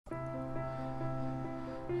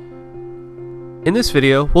In this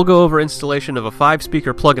video, we'll go over installation of a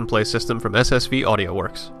 5-speaker plug-and-play system from SSV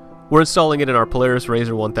Works. We're installing it in our Polaris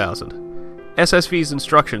RZR 1000. SSV's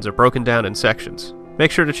instructions are broken down in sections. Make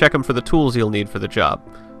sure to check them for the tools you'll need for the job.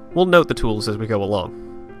 We'll note the tools as we go along.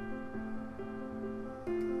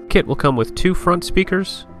 Kit will come with 2 front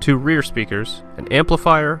speakers, 2 rear speakers, an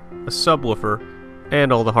amplifier, a subwoofer,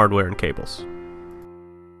 and all the hardware and cables.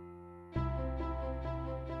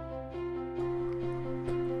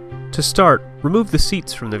 To start, remove the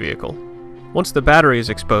seats from the vehicle. Once the battery is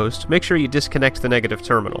exposed, make sure you disconnect the negative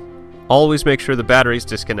terminal. Always make sure the battery is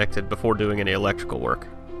disconnected before doing any electrical work.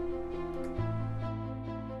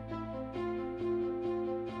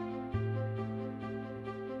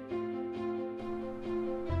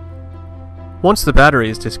 Once the battery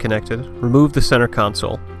is disconnected, remove the center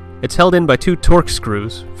console. It's held in by 2 Torx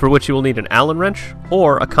screws, for which you will need an Allen wrench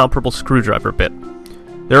or a comparable screwdriver bit.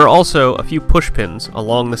 There are also a few push pins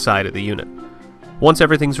along the side of the unit. Once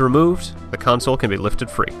everything's removed, the console can be lifted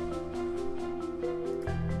free.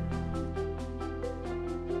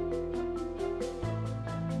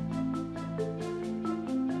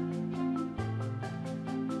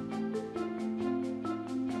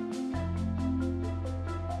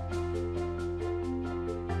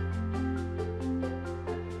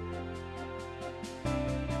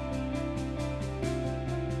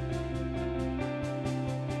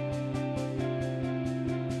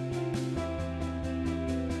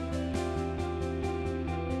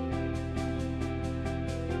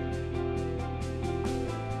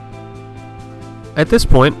 At this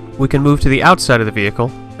point, we can move to the outside of the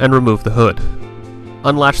vehicle and remove the hood.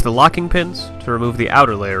 Unlatch the locking pins to remove the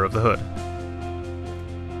outer layer of the hood.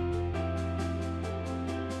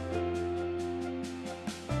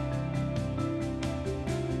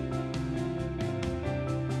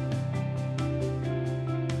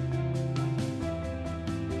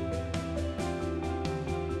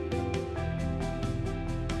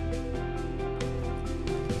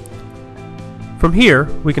 From here,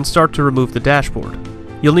 we can start to remove the dashboard.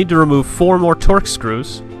 You'll need to remove 4 more Torx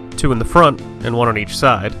screws, 2 in the front and 1 on each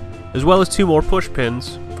side, as well as 2 more push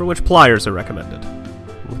pins, for which pliers are recommended.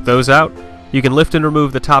 With those out, you can lift and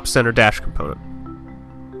remove the top center dash component.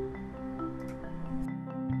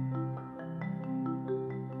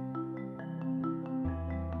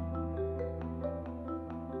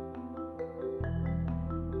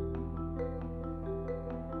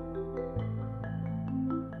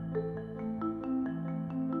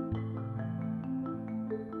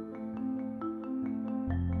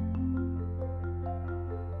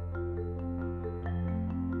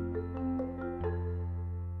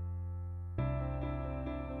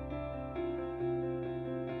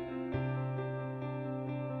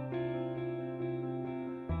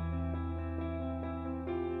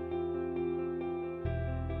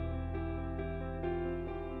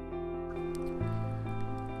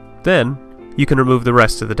 Then, you can remove the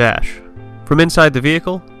rest of the dash. From inside the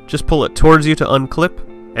vehicle, just pull it towards you to unclip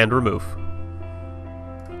and remove.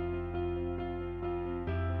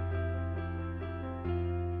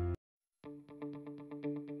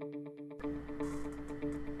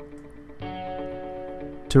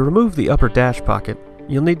 To remove the upper dash pocket,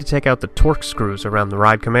 you'll need to take out the Torx screws around the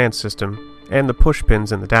ride command system and the push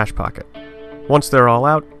pins in the dash pocket. Once they're all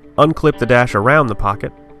out, unclip the dash around the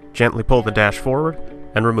pocket, gently pull the dash forward,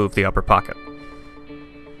 and remove the upper pocket.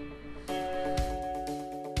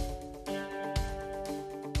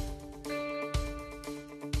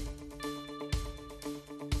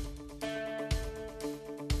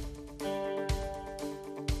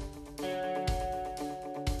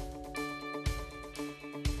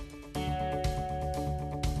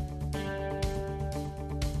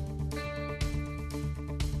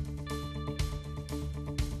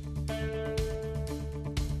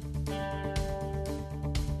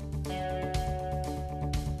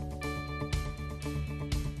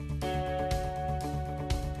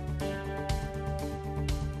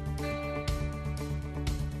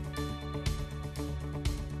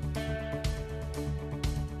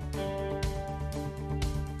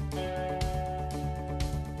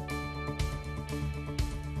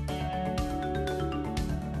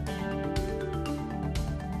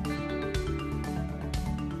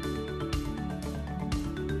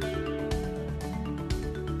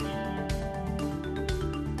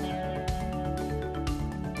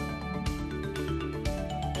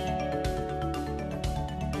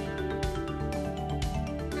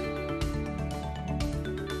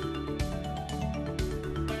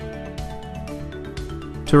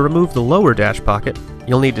 To remove the lower dash pocket,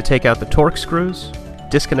 you'll need to take out the Torx screws,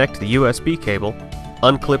 disconnect the USB cable,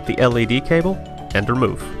 unclip the LED cable, and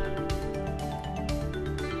remove.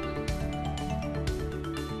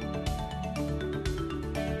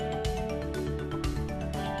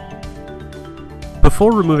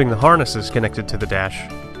 Before removing the harnesses connected to the dash,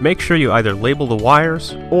 make sure you either label the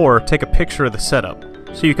wires or take a picture of the setup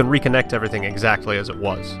so you can reconnect everything exactly as it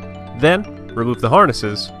was. Then, remove the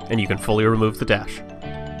harnesses and you can fully remove the dash.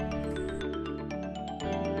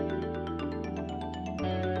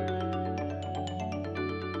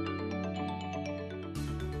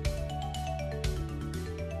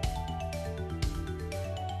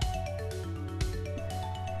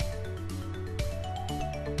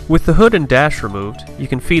 With the hood and dash removed, you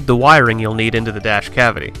can feed the wiring you'll need into the dash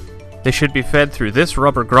cavity. They should be fed through this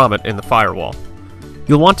rubber grommet in the firewall.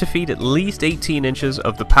 You'll want to feed at least 18 inches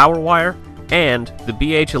of the power wire and the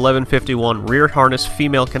BH1151 rear harness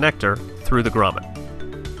female connector through the grommet.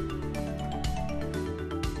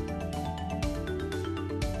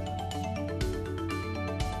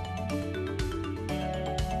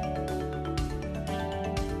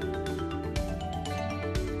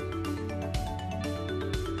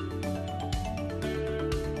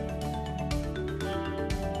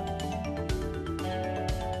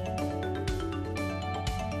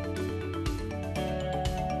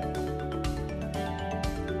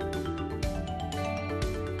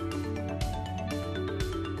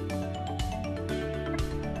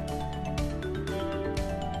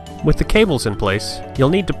 With the cables in place, you'll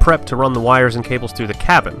need to prep to run the wires and cables through the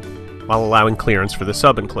cabin, while allowing clearance for the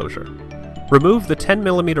sub-enclosure. Remove the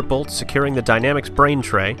 10mm bolts securing the Dynamics brain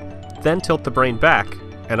tray, then tilt the brain back,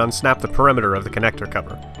 and unsnap the perimeter of the connector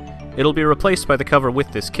cover. It'll be replaced by the cover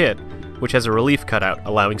with this kit, which has a relief cutout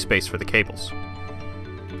allowing space for the cables.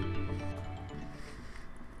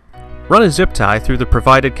 Run a zip tie through the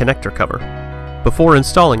provided connector cover. Before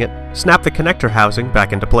installing it, snap the connector housing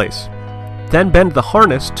back into place. Then bend the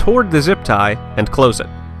harness toward the zip tie and close it.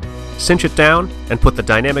 Cinch it down and put the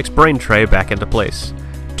Dynamics brain tray back into place.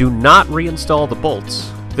 Do not reinstall the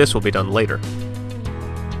bolts. This will be done later.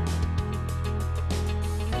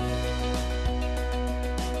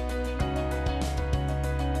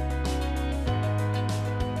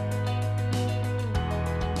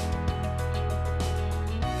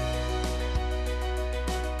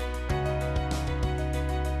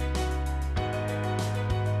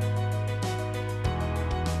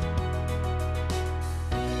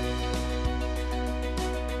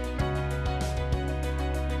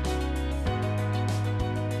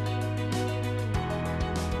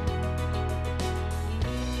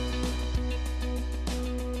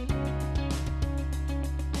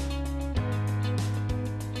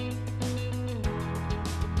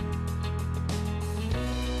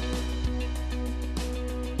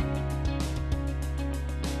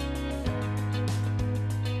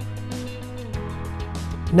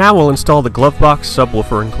 Now we'll install the glove box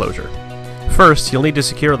subwoofer enclosure. First, you'll need to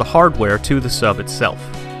secure the hardware to the sub itself.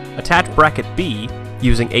 Attach bracket B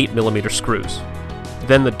using 8mm screws.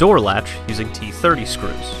 Then the door latch using T30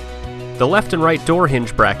 screws. The left and right door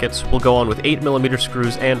hinge brackets will go on with 8mm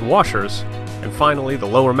screws and washers, and finally the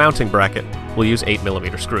lower mounting bracket will use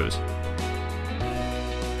 8mm screws.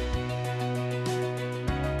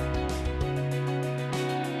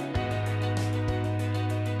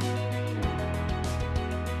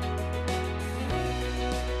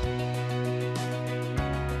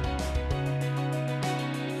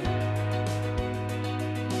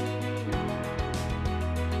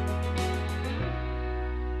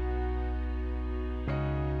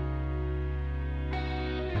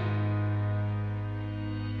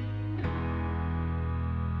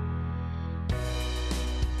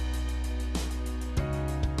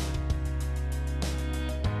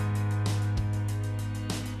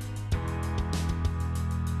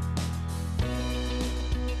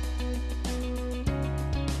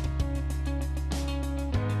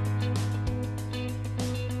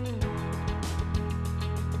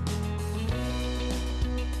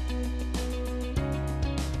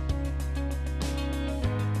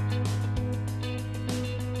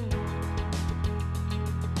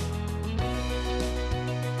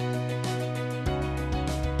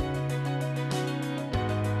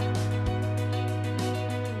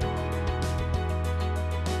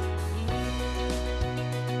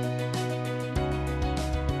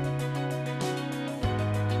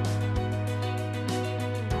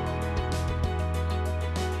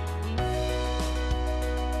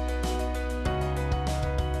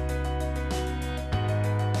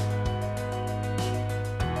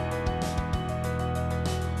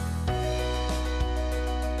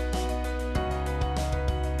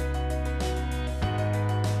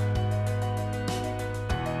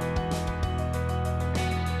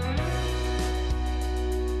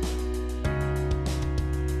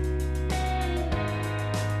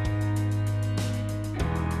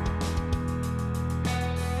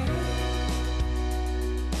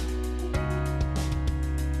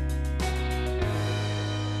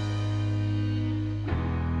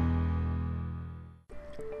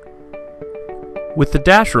 With the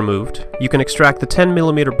dash removed, you can extract the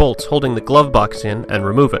 10mm bolts holding the glove box in and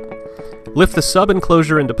remove it. Lift the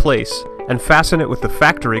sub-enclosure into place and fasten it with the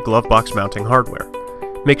factory glove box mounting hardware.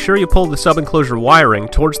 Make sure you pull the sub-enclosure wiring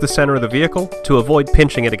towards the center of the vehicle to avoid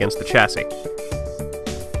pinching it against the chassis.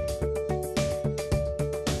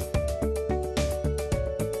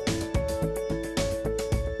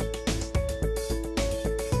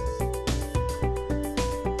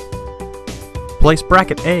 Place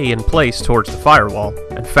bracket A in place towards the firewall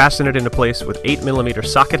and fasten it into place with 8mm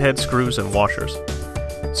socket head screws and washers.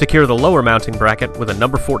 Secure the lower mounting bracket with a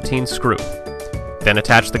number 14 screw. Then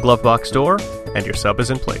attach the glove box door and your sub is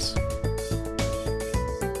in place.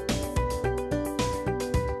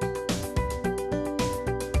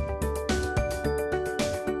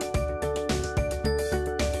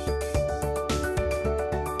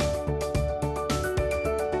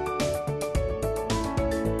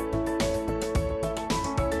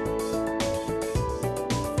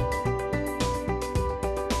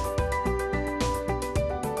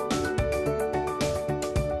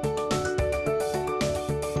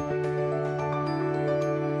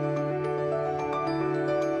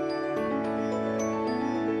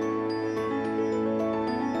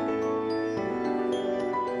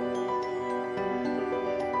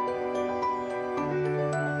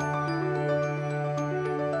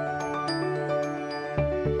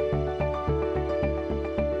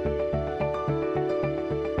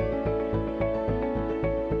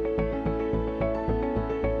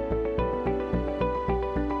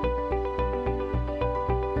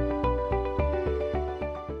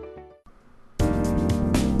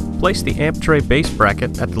 Place the amp tray base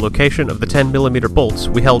bracket at the location of the 10mm bolts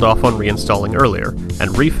we held off on reinstalling earlier,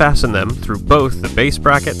 and refasten them through both the base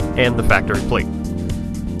bracket and the factory plate.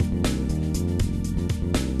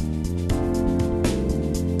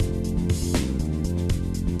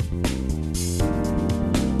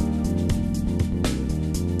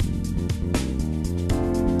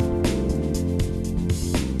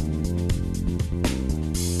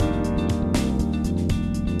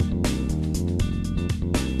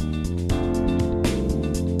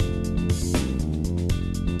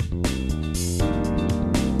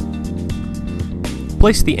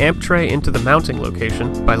 Place the amp tray into the mounting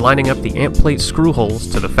location by lining up the amp plate screw holes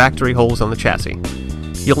to the factory holes on the chassis.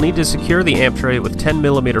 You'll need to secure the amp tray with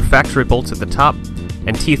 10mm factory bolts at the top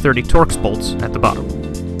and T30 Torx bolts at the bottom.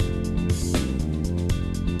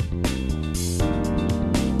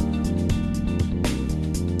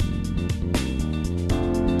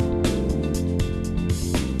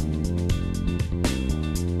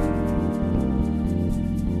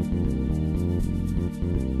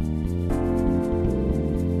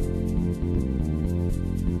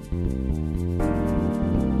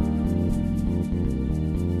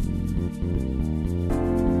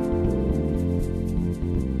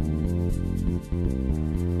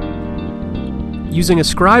 Using a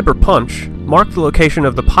scribe or punch, mark the location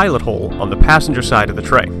of the pilot hole on the passenger side of the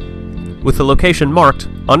tray. With the location marked,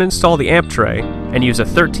 uninstall the amp tray and use a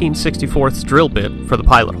 13/64 drill bit for the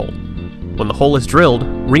pilot hole. When the hole is drilled,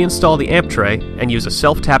 reinstall the amp tray and use a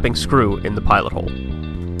self-tapping screw in the pilot hole.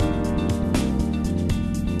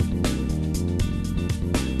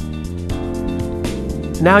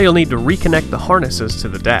 Now you'll need to reconnect the harnesses to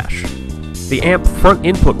the dash. The amp front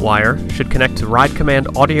input wire should connect to Ride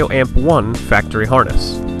Command Audio Amp 1 factory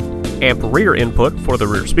harness. Amp rear input for the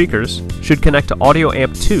rear speakers should connect to Audio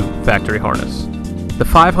Amp 2 factory harness. The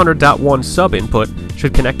 500.1 sub input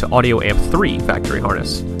should connect to Audio Amp 3 factory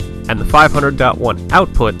harness, and the 500.1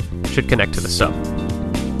 output should connect to the sub.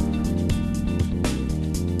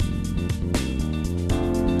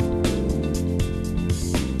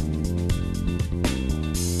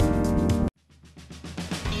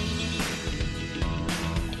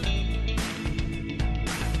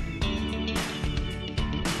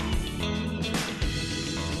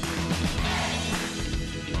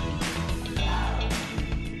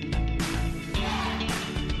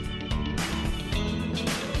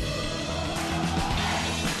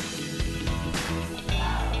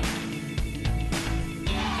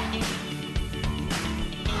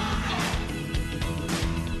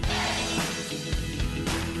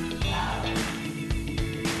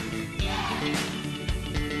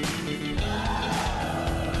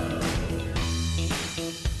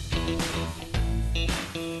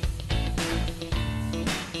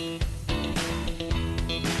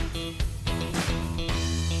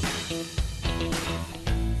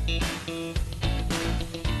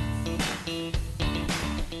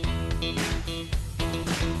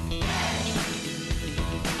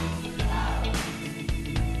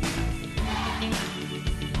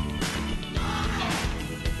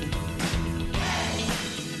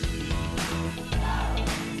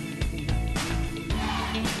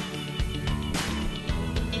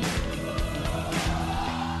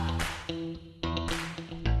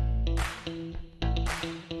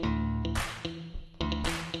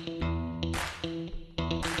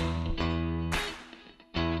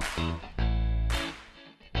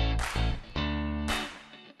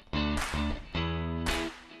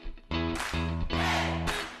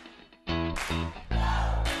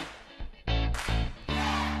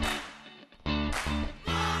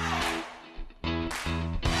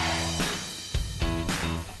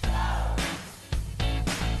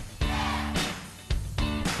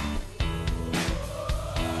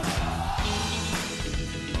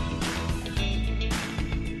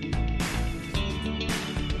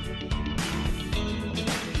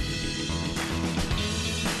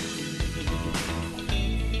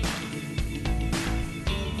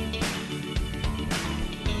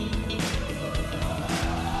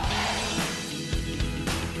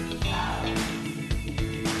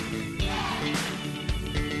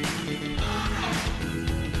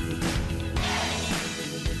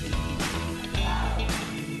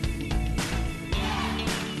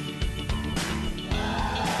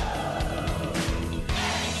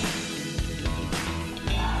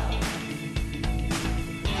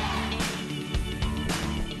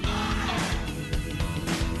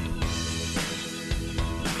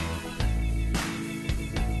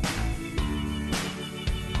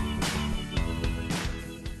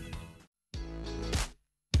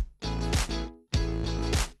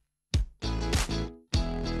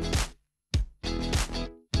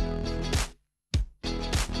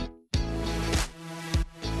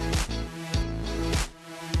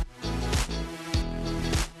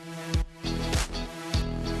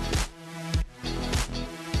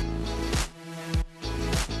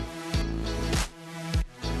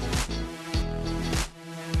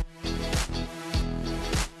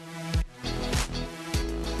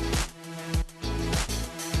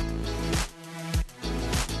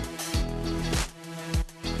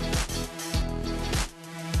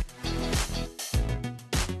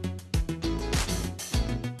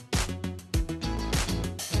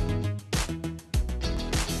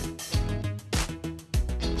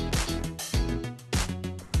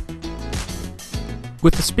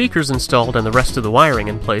 With the speakers installed and the rest of the wiring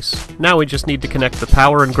in place, now we just need to connect the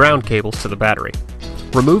power and ground cables to the battery.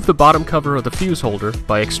 Remove the bottom cover of the fuse holder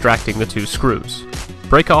by extracting the 2 screws.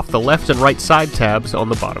 Break off the left and right side tabs on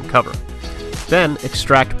the bottom cover. Then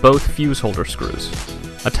extract both fuse holder screws.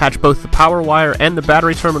 Attach both the power wire and the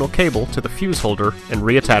battery terminal cable to the fuse holder and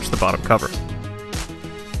reattach the bottom cover.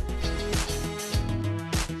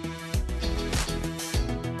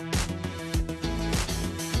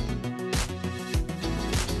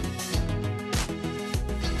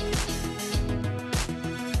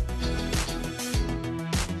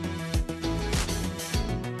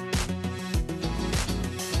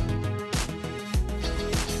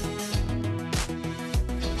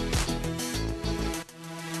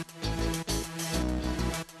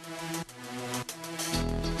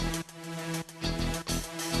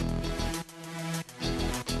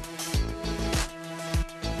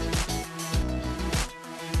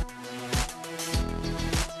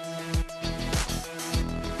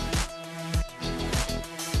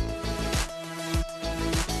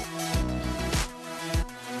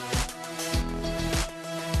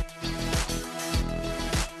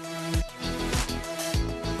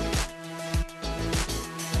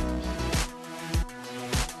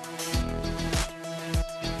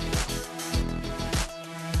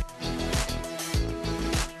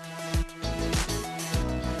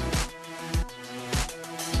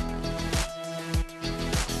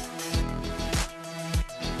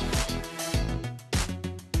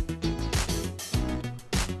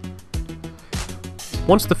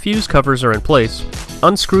 Once the fuse covers are in place,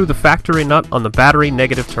 unscrew the factory nut on the battery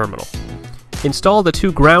negative terminal. Install the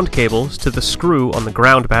 2 ground cables to the screw on the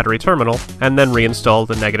ground battery terminal, and then reinstall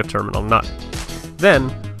the negative terminal nut.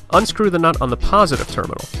 Then, unscrew the nut on the positive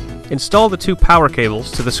terminal. Install the 2 power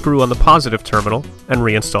cables to the screw on the positive terminal, and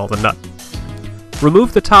reinstall the nut.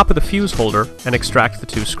 Remove the top of the fuse holder and extract the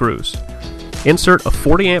 2 screws. Insert a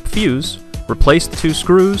 40 amp fuse, replace the 2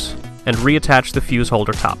 screws, and reattach the fuse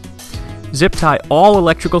holder top. Zip tie all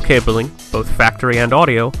electrical cabling, both factory and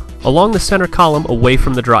audio, along the center column away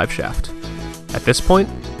from the drive shaft. At this point,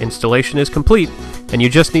 installation is complete, and you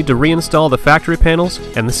just need to reinstall the factory panels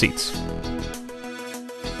and the seats.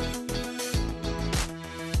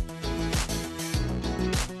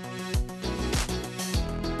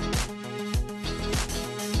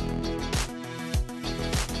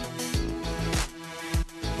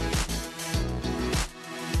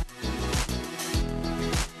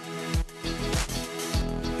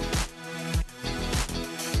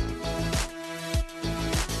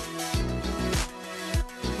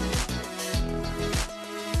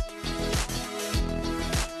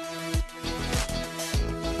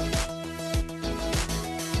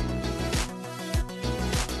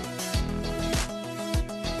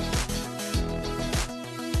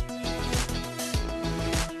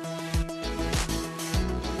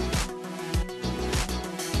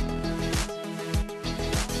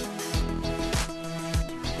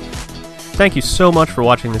 Thank you so much for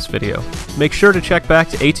watching this video. Make sure to check back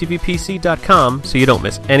to atvpc.com so you don't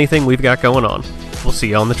miss anything we've got going on. We'll see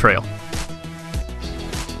you on the trail.